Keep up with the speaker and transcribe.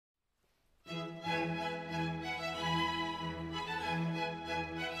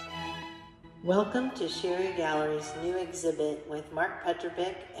Welcome to Sherrie Gallerie's new exhibit with Marc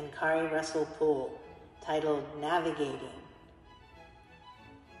Petrovic and Kari Russell-Pool, titled Navigating.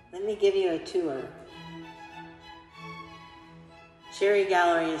 Let me give you a tour. Sherrie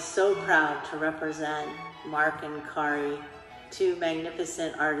Gallerie is so proud to represent Marc and Kari, two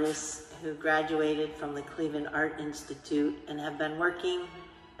magnificent artists who graduated from the Cleveland Art Institute and have been working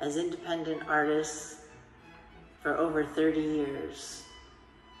as independent artists for over 30 years.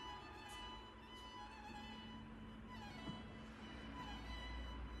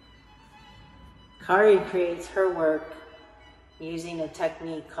 Kari creates her work using a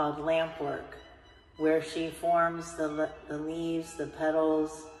technique called lamp work, where she forms the leaves, the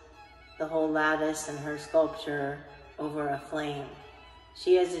petals, the whole lattice in her sculpture over a flame.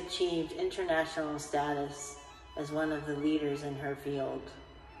 She has achieved international status as one of the leaders in her field.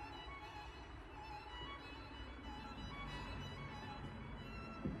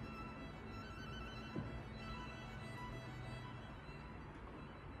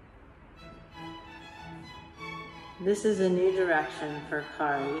 This is a new direction for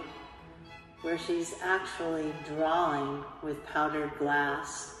Kari, where she's actually drawing with powdered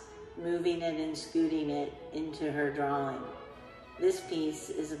glass, moving it and scooting it into her drawing. This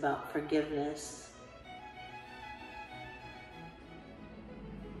piece is about forgiveness.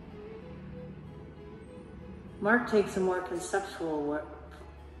 Marc takes a more conceptual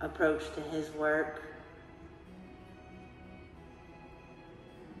approach to his work.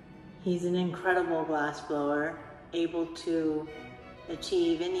 He's an incredible glassblower, able to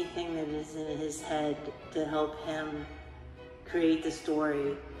achieve anything that is in his head to help him create the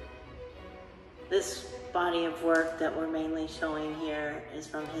story. This body of work that we're mainly showing here is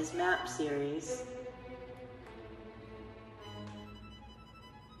from his map series,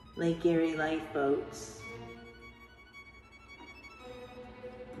 Lake Erie Lifeboats.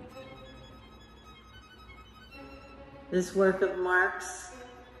 This work of Marc's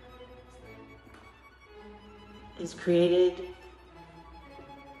is created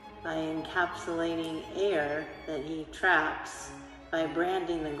by encapsulating air that he traps by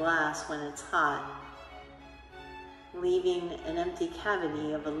branding the glass when it's hot, leaving an empty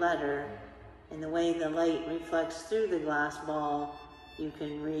cavity of a letter. In the way the light reflects through the glass ball, you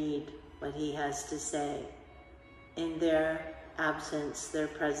can read what he has to say. In their absence, their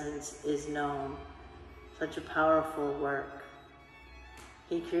presence is known. Such a powerful work.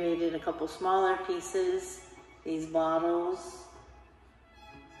 He created a couple smaller pieces, these bottles,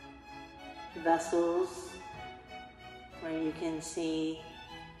 vessels, where you can see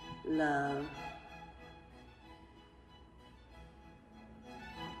love.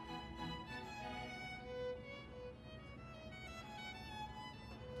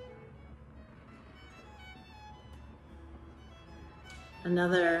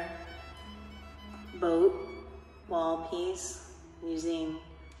 Another boat wall piece using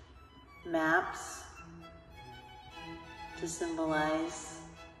maps to symbolize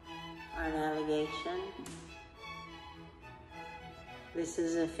our navigation. This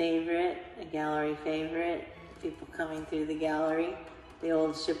is a favorite, a gallery favorite. People coming through the gallery, the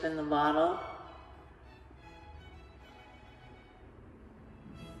old ship in the bottle.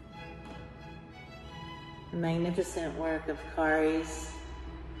 The magnificent work of Kari's.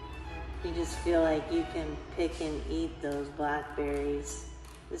 You just feel like you can pick and eat those blackberries.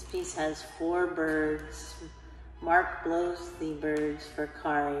 This piece has 4 birds. Marc blows the birds for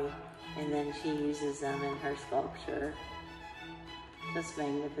Kari, and then she uses them in her sculpture. Just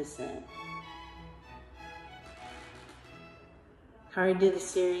magnificent. Kari did a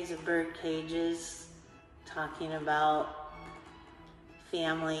series of bird cages talking about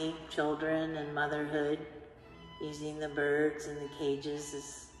family, children, and motherhood, using the birds and the cages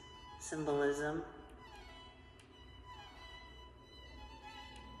as symbolism.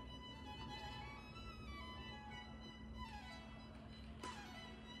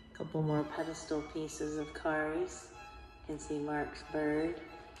 Couple more pedestal pieces of Kari's. You can see Marc's bird.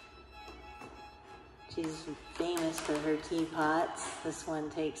 She's famous for her teapots. This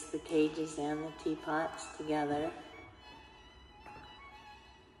one takes the cages and the teapots together.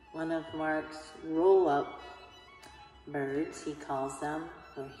 One of Marc's roll-up birds, he calls them,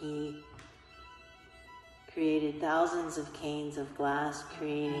 where he created thousands of canes of glass,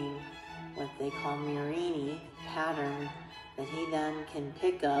 creating what they call murini pattern that he then can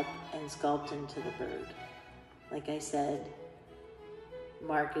pick up and sculpt into the bird. Like I said,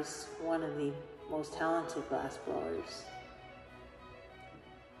 Marc is one of the most talented glassblowers.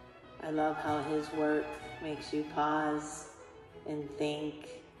 I love how his work makes you pause and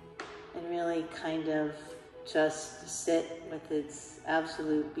think and really kind of just sit with its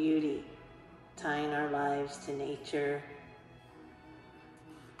absolute beauty. tying our lives to nature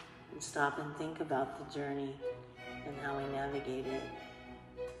and stop and think about the journey and how we navigate it.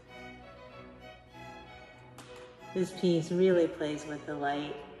 This piece really plays with the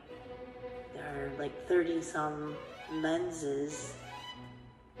light. There are like 30-some lenses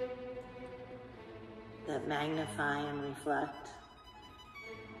that magnify and reflect.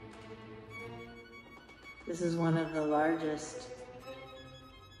 This is one of the largest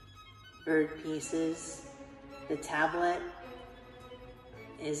bird pieces. The tablet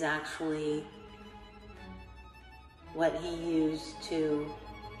is actually what he used to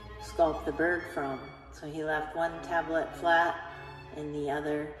sculpt the bird from. So he left one tablet flat and the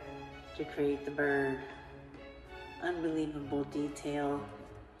other to create the bird. Unbelievable detail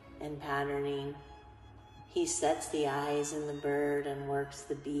and patterning. He sets the eyes in the bird and works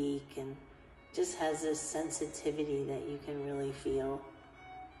the beak and just has this sensitivity that you can really feel.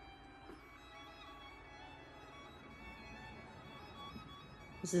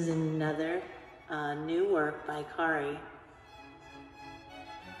 This is another new work by Kari.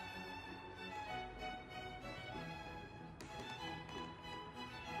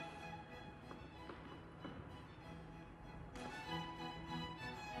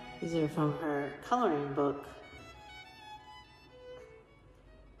 These are from her coloring book.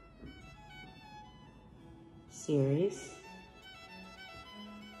 Series.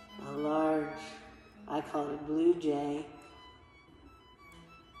 A large, I call it a blue jay.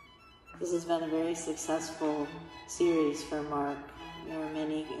 This has been a very successful series for Marc. There were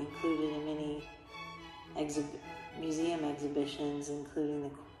many included in many museum exhibitions, including the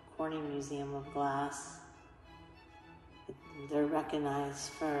Chrysler Museum of Glass. They're recognized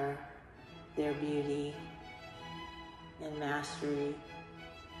for their beauty and mastery.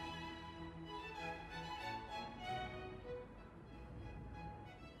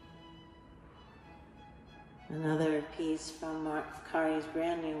 Another piece from Kari's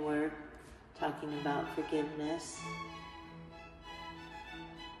brand new work, talking about forgiveness.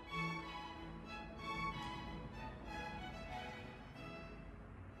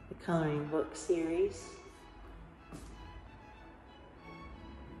 The coloring book series.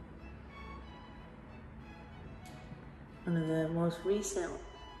 One of the most recent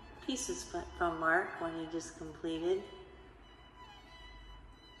pieces from Marc, one he just completed.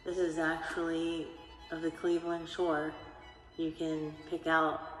 This is actually of the Cleveland shore. You can pick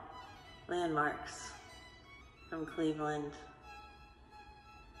out landmarks from Cleveland.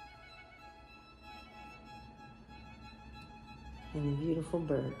 And a beautiful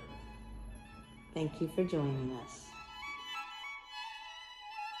bird. Thank you for joining us.